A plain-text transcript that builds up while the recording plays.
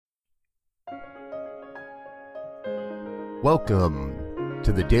Welcome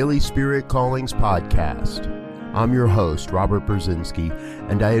to the Daily Spirit Callings podcast. I'm your host, Robert Brzezinski,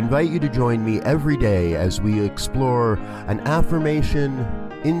 and I invite you to join me every day as we explore an affirmation,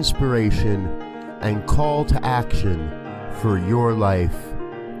 inspiration, and call to action for your life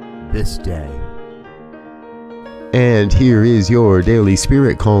this day. And here is your Daily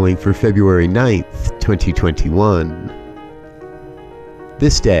Spirit Calling for February 9th, 2021.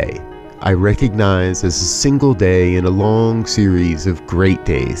 This day, I recognize as a single day in a long series of great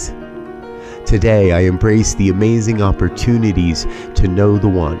days. Today, I embrace the amazing opportunities to know the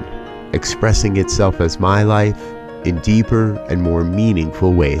One, expressing itself as my life in deeper and more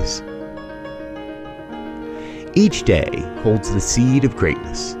meaningful ways. Each day holds the seed of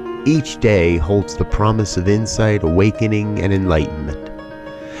greatness. Each day holds the promise of insight, awakening, and enlightenment.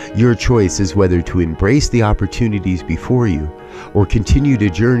 Your choice is whether to embrace the opportunities before you or continue to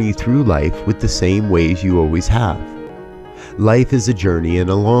journey through life with the same ways you always have. Life is a journey, and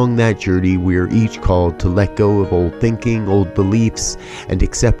along that journey we are each called to let go of old thinking, old beliefs, and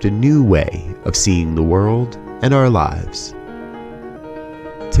accept a new way of seeing the world and our lives.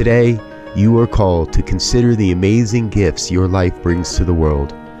 Today, you are called to consider the amazing gifts your life brings to the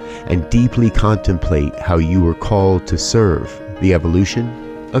world and deeply contemplate how you are called to serve the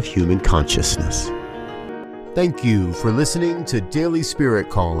evolution of human consciousness. Thank you for listening to Daily Spirit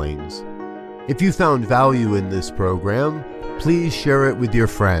Callings. If you found value in this program, please share it with your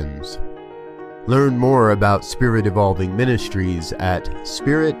friends. Learn more about Spirit Evolving Ministries at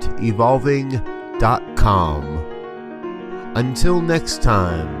spiritevolving.com. Until next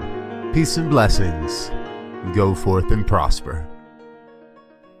time, peace and blessings. Go forth and prosper.